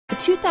The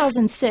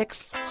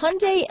 2006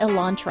 Hyundai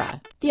Elantra.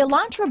 The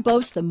Elantra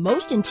boasts the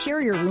most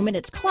interior room in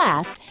its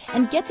class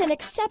and gets an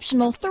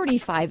exceptional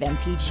 35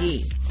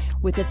 mpg.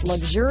 With its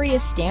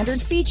luxurious standard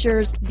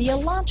features, the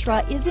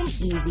Elantra is an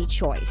easy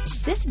choice.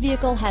 This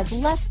vehicle has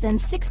less than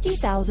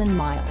 60,000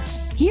 miles.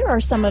 Here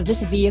are some of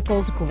this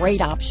vehicle's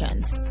great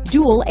options: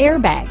 dual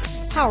airbags,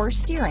 power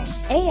steering,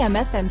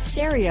 AM/FM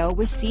stereo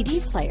with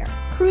CD player,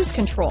 cruise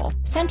control,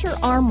 center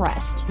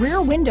armrest,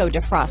 rear window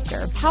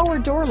defroster, power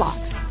door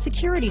locks,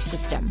 security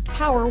system,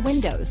 power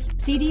windows,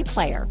 CD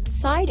player,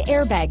 side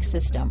airbag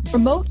system,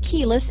 remote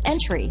keyless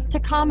entry,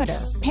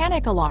 tachometer,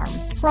 panic alarm,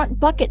 front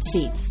bucket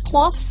seats,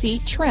 cloth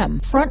seat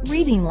trim, front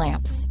reading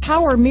lamps,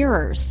 power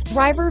mirrors,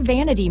 driver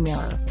vanity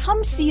mirror.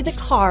 Come see the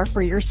car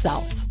for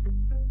yourself.